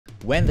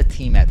When the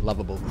team at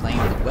Lovable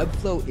claimed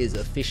Webflow is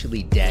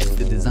officially dead,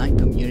 the design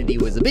community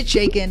was a bit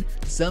shaken,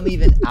 some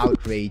even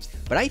outraged,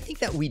 but I think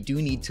that we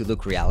do need to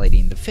look reality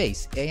in the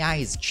face. AI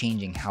is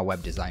changing how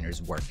web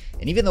designers work,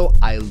 and even though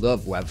I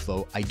love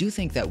Webflow, I do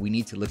think that we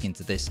need to look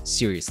into this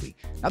seriously.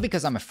 Not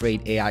because I'm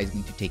afraid AI is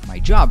going to take my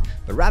job,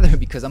 but rather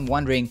because I'm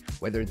wondering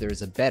whether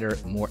there's a better,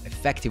 more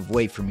effective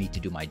way for me to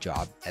do my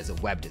job as a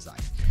web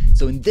designer.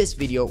 So in this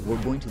video,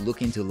 we're going to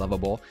look into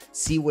Lovable,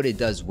 see what it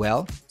does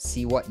well,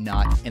 see what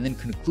not, and then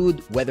conclude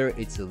whether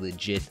it's a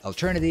legit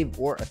alternative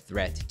or a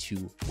threat to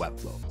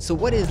Webflow. So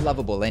what is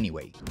Lovable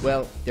anyway?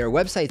 Well, their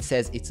website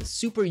says it's a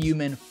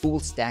superhuman full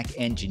stack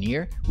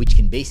engineer, which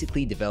can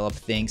basically develop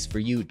things for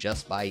you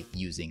just by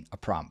using a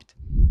prompt.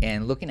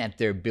 And looking at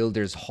their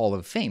Builders Hall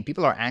of Fame,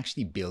 people are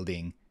actually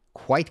building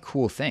quite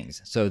cool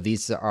things. So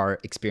these are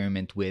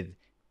experiment with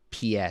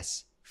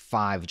PS5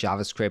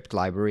 JavaScript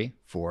library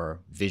for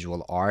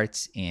visual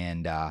arts.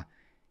 And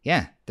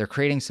yeah, they're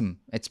creating some,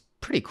 it's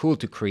pretty cool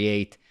to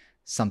create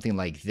something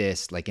like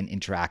this, like an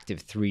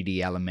interactive 3D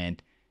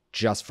element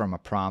just from a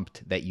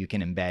prompt that you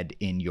can embed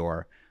in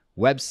your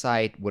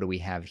website. What do we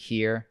have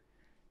here?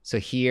 So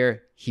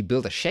here he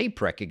built a shape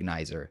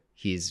recognizer.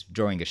 He's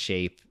drawing a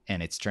shape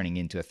and it's turning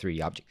into a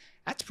 3D object.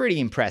 That's pretty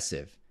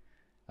impressive.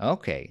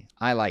 Okay,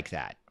 I like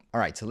that.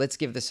 All right, so let's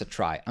give this a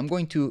try. I'm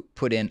going to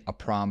put in a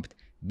prompt,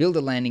 build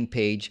a landing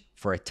page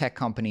for a tech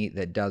company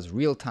that does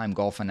real-time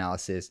golf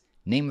analysis.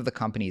 Name of the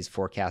company is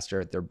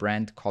Forecaster. Their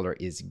brand color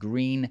is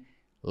green.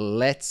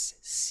 Let's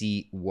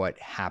see what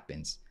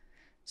happens.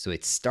 So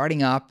it's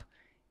starting up.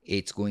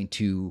 It's going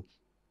to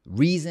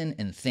reason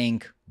and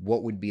think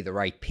what would be the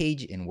right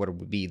page and what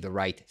would be the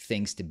right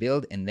things to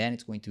build. And then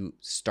it's going to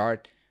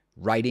start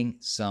writing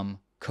some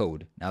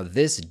code. Now,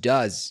 this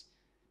does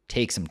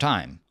take some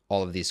time,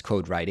 all of this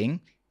code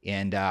writing.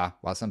 And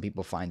while some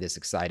people find this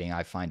exciting,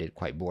 I find it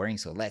quite boring.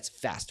 So let's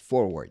fast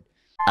forward.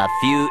 A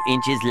few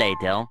inches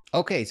later.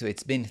 Okay, so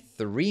it's been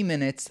 3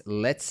 minutes.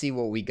 Let's see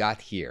what we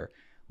got here.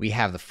 We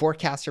have the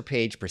Forecaster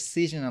page,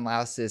 precision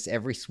analysis,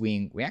 every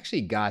swing. We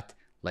actually got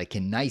like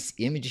a nice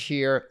image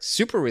here,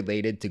 super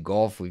related to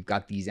golf. We've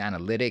got these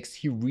analytics.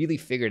 He really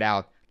figured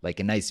out like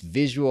a nice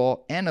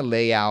visual and a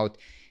layout.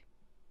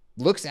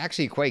 Looks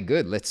actually quite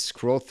good. Let's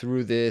scroll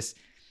through this.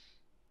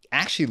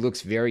 Actually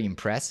looks very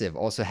impressive.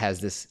 Also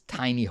has this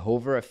tiny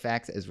hover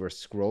effect as we're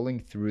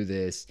scrolling through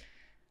this.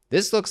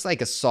 This looks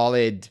like a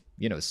solid,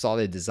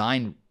 solid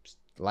design,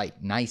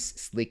 like nice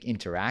slick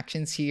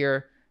interactions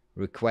here.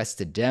 Request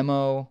a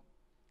demo.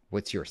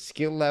 What's your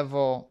skill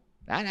level?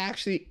 That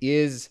actually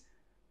is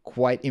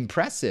quite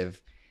impressive.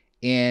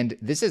 And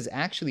this is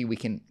actually, we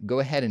can go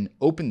ahead and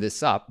open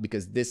this up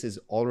because this is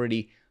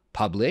already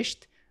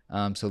published.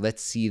 So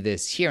let's see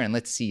this here and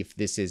let's see if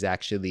this is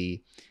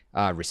actually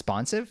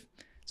responsive.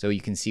 So you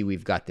can see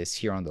we've got this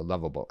here on the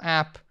Lovable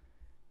app.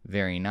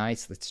 Very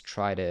nice. Let's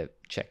try to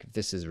check if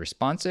this is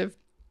responsive.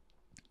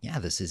 Yeah,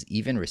 this is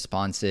even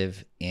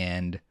responsive.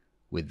 And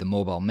with the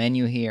mobile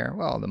menu here,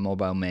 well, the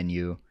mobile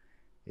menu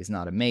is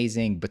not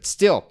amazing, but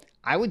still,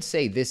 I would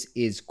say this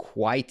is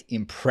quite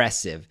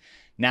impressive.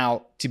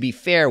 Now, to be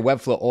fair,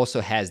 Webflow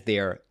also has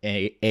their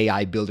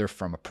AI builder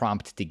from a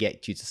prompt to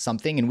get you to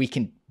something, and we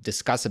can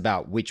discuss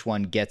about which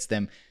one gets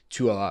them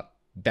to a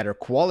better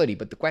quality.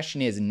 But the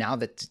question is, now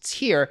that it's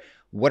here,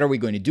 what are we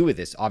going to do with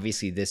this?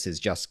 Obviously, this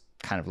is just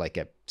kind of like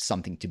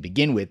something to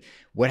begin with.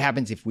 What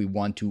happens if we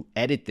want to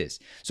edit this?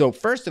 So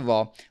first of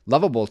all,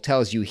 Lovable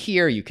tells you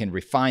here, you can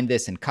refine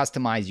this and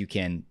customize. You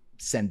can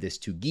send this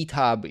to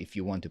GitHub if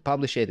you want to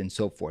publish it and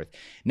so forth.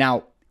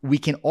 Now, we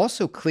can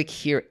also click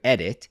here,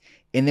 edit,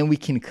 and then we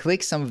can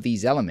click some of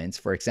these elements,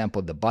 for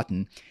example, the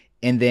button.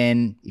 And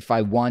then if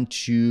I want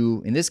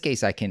to, in this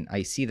case,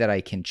 I see that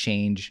I can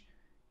change,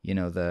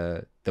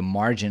 the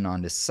margin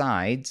on the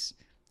sides.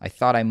 I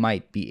thought I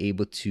might be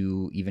able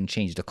to even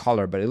change the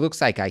color, but it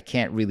looks like I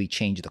can't really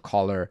change the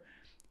color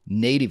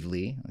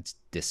natively. Let's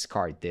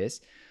discard this.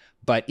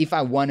 But if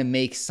I want to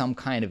make some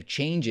kind of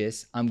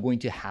changes, I'm going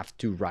to have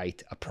to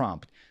write a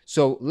prompt.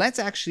 So let's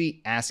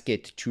actually ask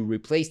it to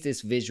replace this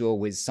visual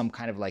with some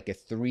kind of like a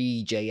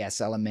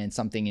 3JS element,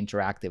 something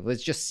interactive.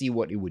 Let's just see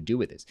what it would do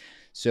with this.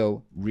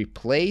 So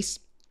replace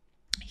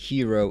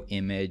hero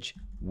image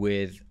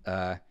with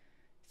a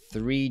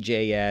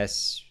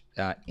 3JS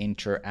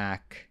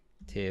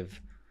interactive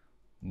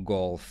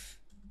golf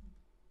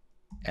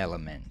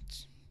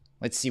element.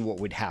 Let's see what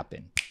would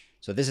happen.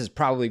 So this is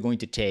probably going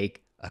to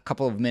take a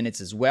couple of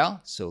minutes as well.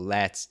 So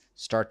let's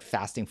start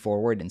fasting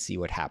forward and see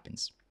what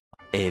happens.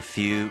 A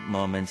few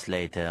moments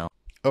later.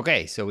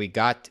 Okay, so we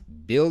got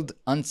build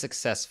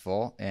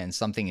unsuccessful and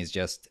something is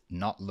just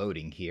not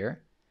loading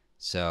here.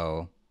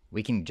 So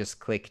we can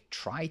just click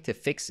try to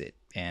fix it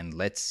and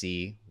let's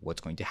see what's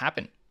going to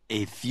happen.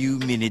 A few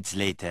minutes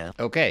later.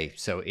 Okay,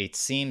 so it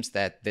seems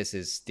that this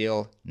is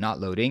still not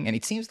loading, and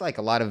it seems like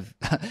a lot of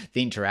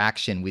the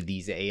interaction with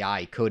these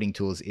AI coding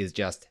tools is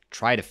just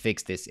try to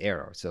fix this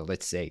error. So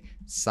let's say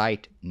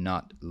site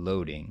not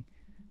loading,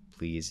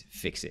 please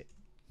fix it.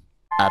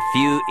 A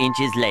few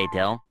inches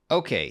later.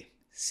 Okay,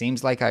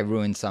 seems like I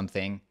ruined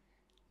something.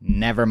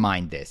 Never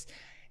mind this.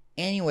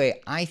 Anyway,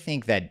 I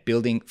think that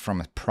building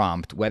from a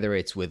prompt, whether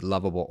it's with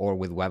Lovable or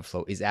with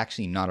Webflow, is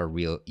actually not a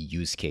real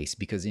use case,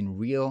 because in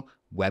real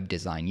web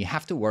design, you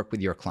have to work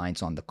with your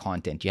clients on the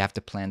content. You have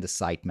to plan the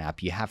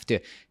sitemap. You have to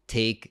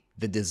take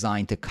the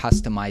design to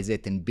customize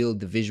it and build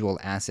the visual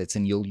assets,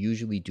 and you'll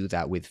usually do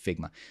that with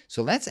Figma.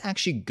 So let's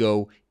actually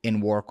go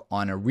and work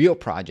on a real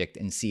project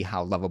and see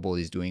how Lovable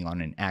is doing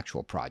on an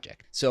actual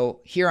project.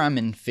 So here I'm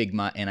in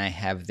Figma and I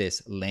have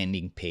this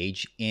landing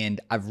page, and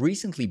I've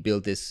recently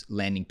built this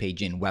landing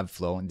page in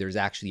Webflow, and there's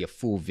actually a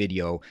full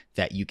video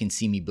that you can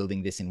see me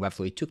building this in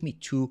Webflow. It took me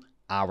 2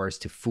 hours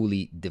to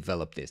fully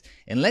develop this.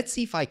 And let's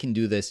see if I can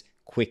do this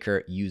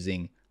quicker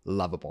using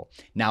Lovable.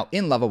 Now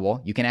in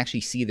Lovable, you can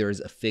actually see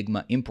there's a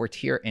Figma import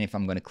here. And if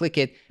I'm going to click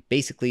it,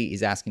 basically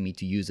is asking me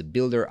to use a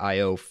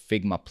Builder.io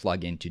Figma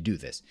plugin to do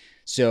this.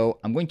 So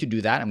I'm going to do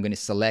that. I'm going to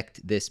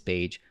select this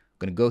page. I'm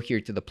going to go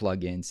here to the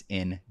plugins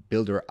in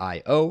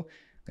Builder.io.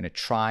 I'm going to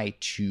try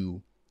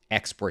to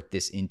export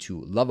this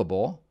into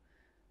Lovable.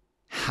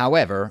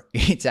 However,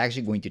 it's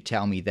actually going to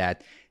tell me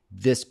that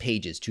this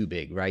page is too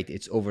big, right?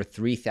 It's over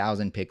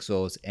 3,000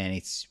 pixels and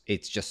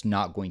it's just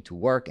not going to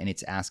work. And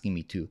it's asking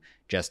me to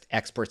just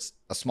export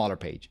a smaller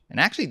page. And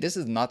actually, this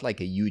is not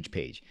like a huge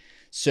page.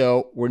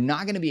 So we're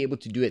not going to be able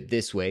to do it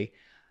this way.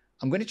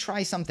 I'm going to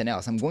try something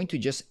else. I'm going to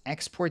just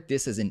export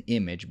this as an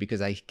image,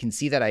 because I can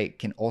see that I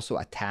can also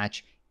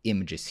attach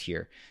images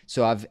here.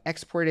 So I've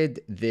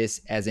exported this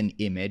as an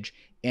image,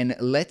 and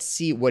let's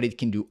see what it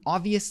can do.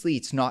 Obviously,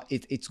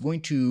 it's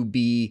going to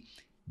be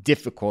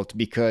difficult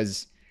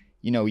because,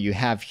 you know, you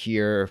have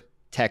here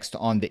text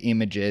on the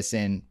images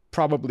and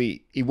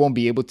probably it won't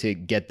be able to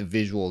get the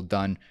visual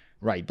done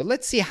right. But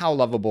let's see how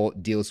Lovable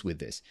deals with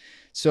this.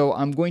 So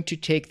I'm going to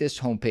take this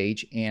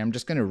homepage and I'm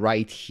just going to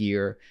write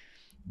here,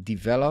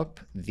 develop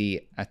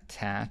the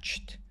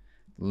attached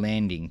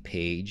landing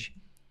page.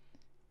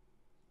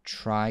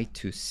 Try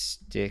to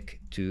stick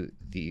to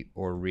the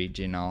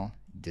original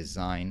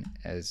design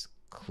as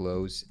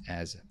close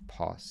as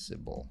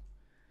possible.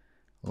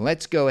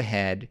 Let's go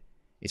ahead.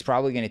 It's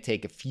probably going to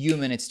take a few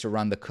minutes to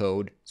run the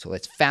code. So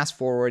let's fast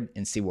forward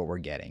and see what we're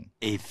getting.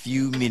 A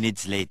few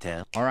minutes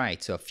later. All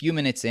right, so a few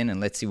minutes in and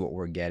let's see what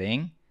we're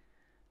getting.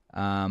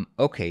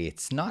 Okay,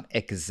 it's not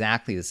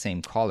exactly the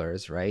same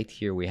colors, right?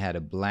 Here we had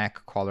a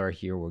black color.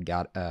 Here we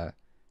got a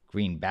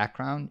green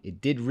background. It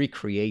did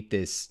recreate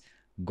this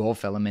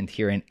golf element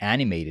here and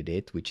animated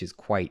it, which is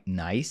quite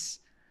nice.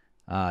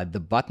 The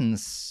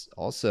buttons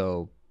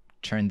also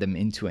turned them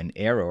into an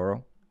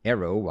arrow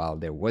while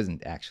there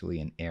wasn't actually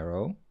an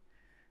arrow.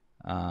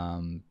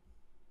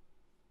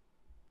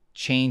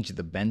 Change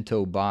the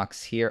bento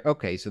box here.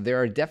 Okay, so there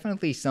are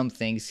definitely some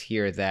things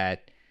here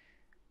that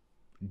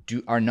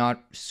are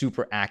not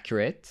super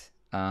accurate.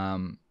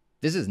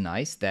 This is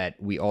nice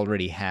that we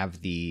already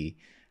have the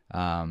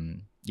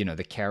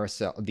the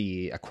carousel,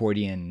 the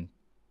accordion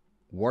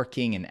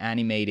working and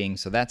animating.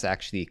 So that's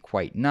actually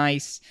quite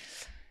nice.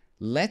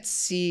 Let's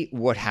see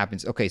what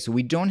happens. Okay, so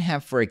we don't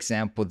have, for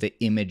example, the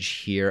image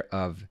here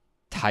of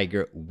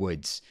Tiger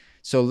Woods.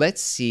 So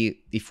let's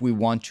see if we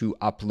want to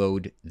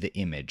upload the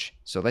image.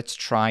 So let's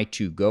try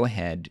to go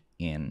ahead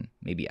and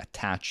maybe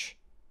attach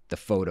the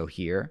photo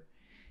here.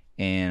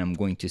 And I'm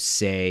going to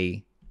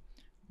say,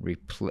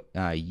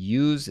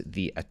 use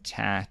the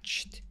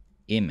attached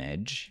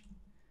image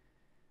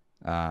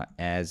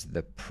as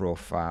the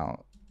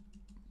profile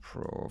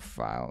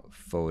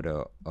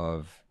photo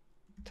of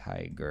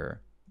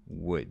Tiger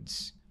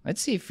Woods.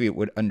 Let's see if it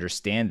would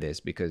understand this,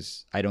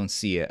 because I don't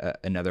see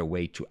another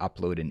way to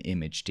upload an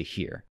image to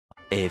here.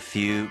 A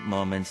few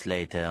moments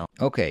later.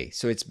 Okay,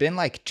 so it's been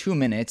like 2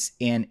 minutes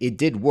and it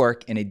did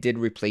work and it did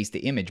replace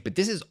the image. But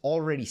this is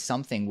already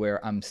something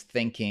where I'm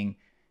thinking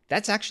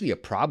that's actually a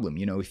problem.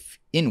 You know, if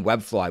in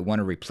Webflow I want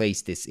to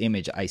replace this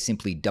image, I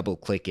simply double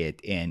click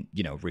it and,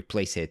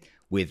 replace it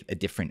with a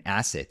different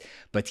asset.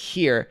 But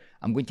here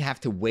I'm going to have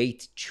to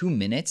wait 2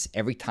 minutes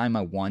every time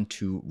I want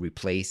to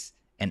replace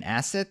an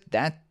asset.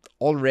 That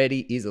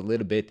already is a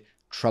little bit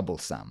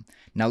troublesome.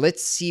 Now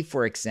let's see,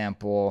 for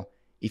example,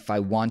 if I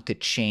want to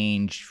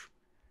change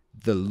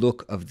the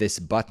look of this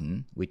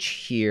button, which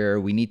here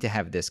we need to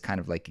have this kind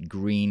of like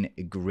green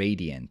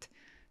gradient.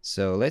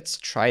 So let's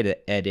try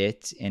to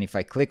edit. And if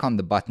I click on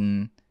the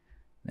button,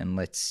 then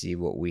let's see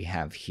what we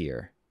have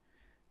here.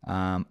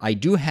 I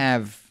do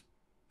have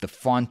the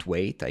font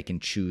weight. I can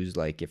choose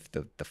like if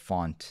the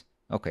font,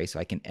 okay,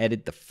 so I can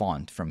edit the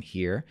font from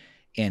here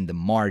and the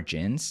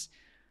margins.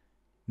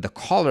 The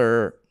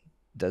color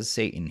does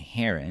say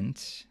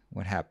inherent.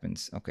 What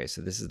happens? Okay,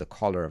 so this is the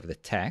color of the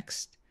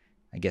text.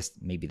 I guess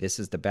maybe this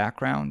is the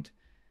background.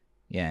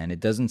 Yeah, and it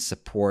doesn't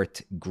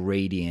support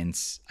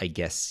gradients, I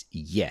guess,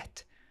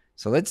 yet.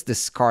 So let's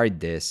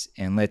discard this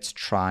and let's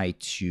try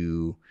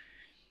to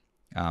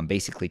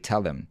basically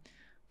tell them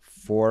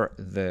for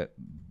the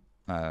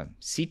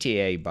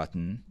CTA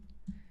button,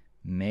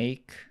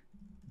 make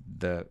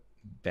the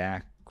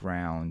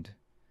background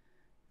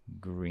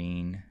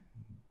green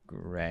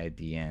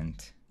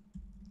gradient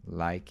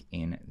like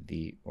in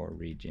the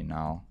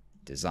original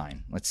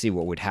design. Let's see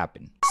what would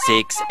happen.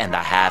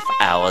 6.5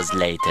 hours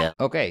later.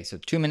 Okay, so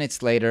 2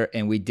 minutes later,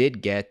 and we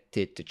did get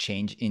it to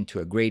change into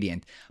a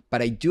gradient.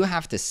 But I do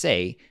have to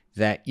say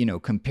that, you know,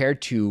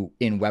 compared to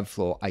in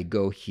Webflow, I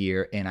go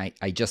here and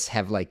I just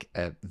have like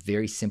a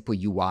very simple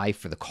UI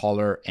for the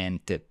color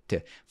and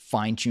to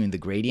fine tune the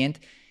gradient.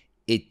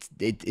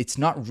 It's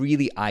not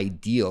really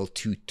ideal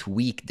to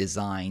tweak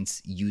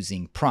designs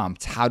using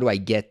prompts. How do I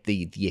get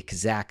the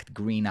exact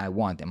green I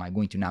want? Am I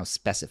going to now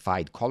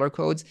specify color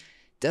codes?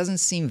 Doesn't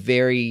seem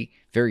very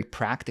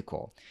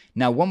practical.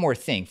 Now, one more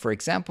thing. For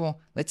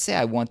example, let's say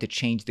I want to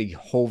change the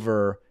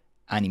hover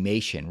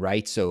animation,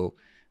 right? So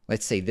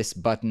let's say this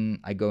button,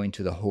 I go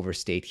into the hover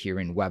state here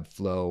in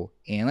Webflow.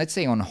 And let's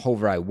say on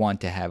hover, I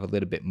want to have a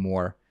little bit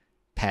more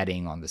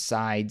padding on the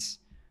sides,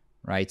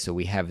 right? So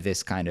we have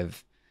this kind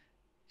of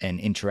an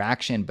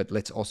interaction, but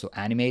let's also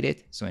animate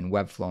it. So in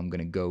Webflow, I'm going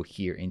to go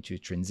here into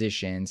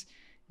transitions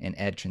and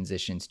add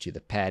transitions to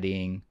the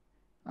padding.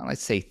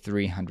 Let's say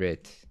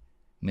 300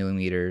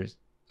 millimeters.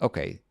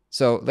 Okay,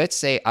 so let's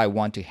say I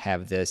want to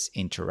have this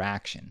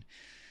interaction.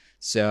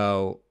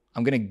 So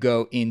I'm going to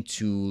go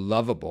into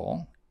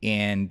Lovable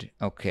and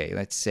okay,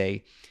 let's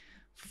say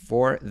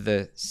for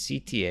the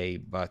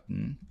CTA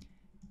button,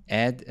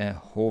 add a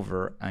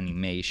hover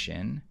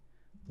animation,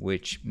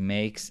 which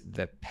makes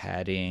the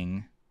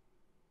padding,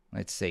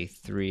 let's say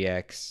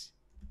 3x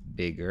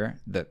bigger.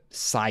 The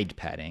side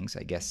paddings,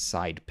 I guess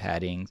side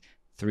padding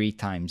 3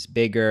 times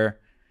bigger.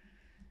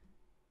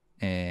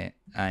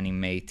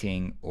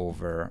 Animating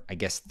over, I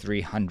guess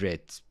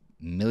 300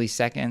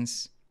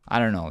 milliseconds. I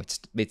don't know.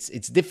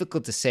 It's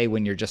difficult to say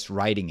when you're just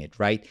writing it,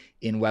 right?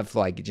 In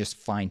Webflow, I could just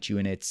fine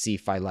tune it, see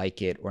if I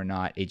like it or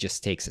not. It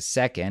just takes a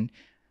second.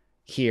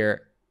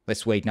 Here,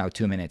 let's wait now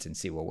 2 minutes and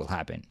see what will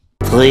happen.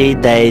 3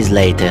 days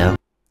later.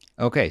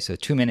 Okay, so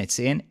 2 minutes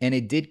in, and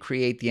it did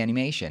create the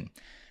animation.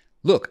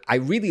 Look, I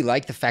really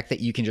like the fact that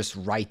you can just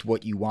write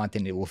what you want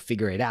and it will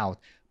figure it out.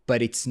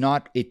 But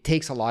it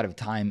takes a lot of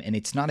time and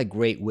it's not a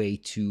great way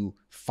to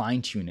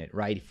fine tune it,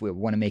 right? If we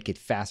want to make it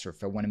faster,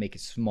 if I want to make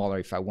it smaller,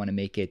 if I want to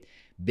make it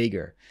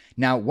bigger.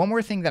 Now, one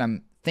more thing that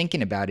I'm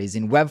thinking about is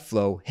in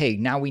Webflow, hey,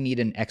 now we need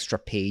an extra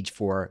page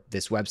for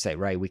this website,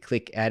 right? We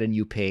click add a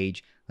new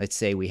page. Let's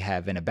say we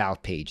have an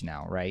about page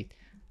now, right?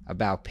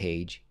 About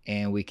page,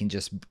 and we can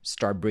just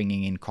start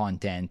bringing in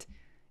content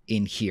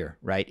in here,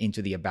 right?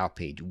 Into the about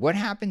page. What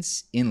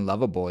happens in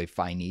Lovable if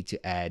I need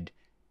to add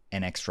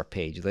an extra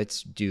page?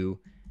 Let's do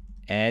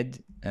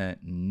add a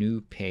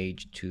new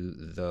page to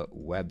the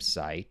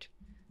website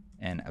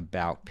and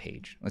about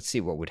page. Let's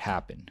see what would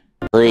happen.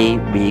 3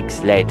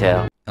 weeks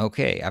later.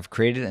 Okay, I've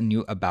created a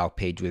new about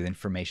page with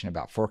information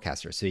about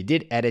Forecaster. So it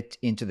did add it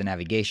into the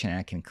navigation and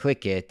I can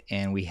click it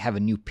and we have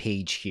a new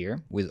page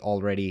here with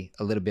already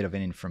a little bit of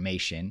an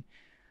information.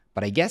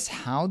 But I guess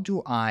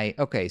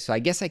okay, so I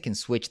guess I can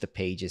switch the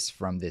pages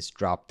from this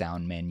drop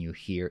down menu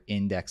here,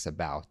 index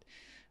about.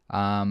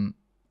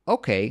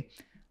 Okay,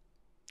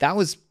 that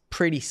was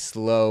pretty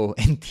slow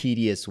and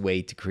tedious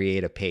way to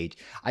create a page.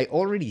 I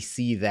already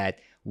see that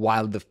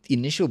while the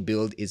initial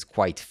build is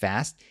quite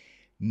fast,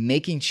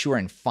 making sure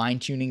and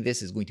fine-tuning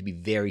this is going to be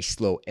very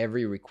slow.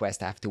 Every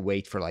request I have to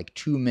wait for like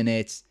 2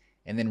 minutes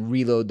and then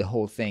reload the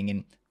whole thing.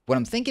 And what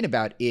I'm thinking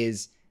about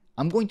is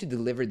I'm going to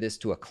deliver this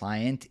to a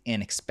client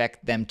and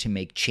expect them to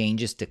make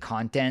changes to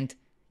content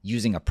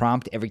using a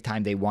prompt every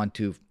time they want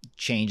to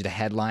change the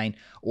headline.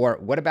 Or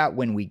what about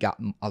when we got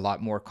a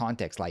lot more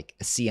context like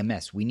a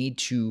CMS? We need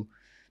to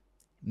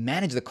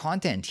manage the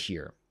content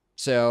here.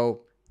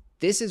 So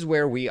this is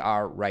where we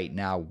are right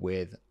now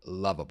with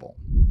Lovable.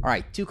 All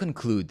right, to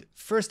conclude,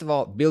 first of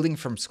all, building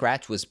from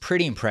scratch was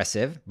pretty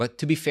impressive, but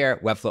to be fair,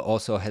 Webflow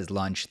also has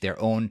launched their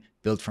own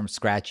build from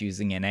scratch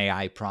using an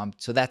AI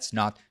prompt, so that's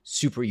not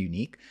super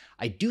unique.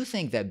 I do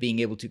think that being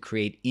able to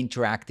create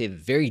interactive,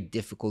 very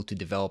difficult to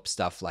develop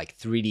stuff like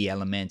 3D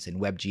elements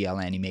and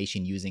WebGL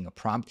animation using a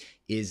prompt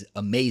is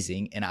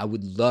amazing, and I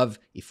would love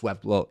if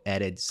Webflow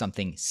added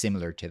something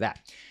similar to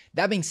that.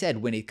 That being said,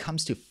 when it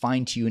comes to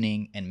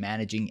fine-tuning and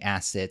managing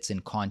assets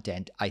and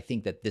content, I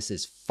think that this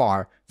is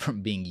far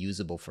from being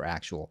usable for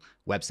actual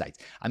websites.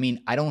 I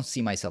mean, I don't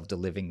see myself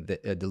delivering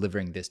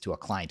this to a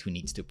client who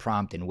needs to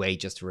prompt and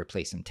wait just to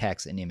replace some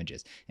text and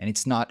images, and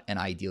it's not an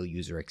ideal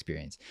user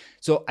experience.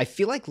 So I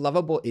feel like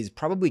Lovable is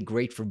probably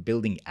great for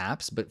building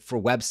apps, but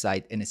for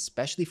website and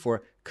especially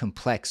for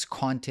complex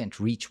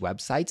content-rich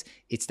websites,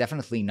 it's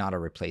definitely not a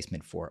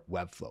replacement for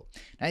Webflow.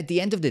 Now, at the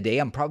end of the day,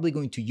 I'm probably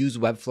going to use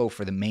Webflow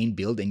for the main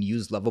build and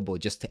use Lovable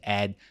just to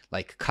add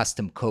like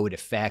custom code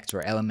effects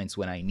or elements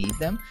when I need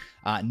them.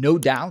 No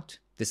doubt,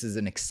 this is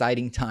an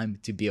exciting time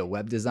to be a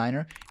web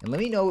designer. And let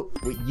me know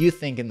what you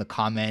think in the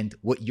comment,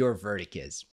 what your verdict is.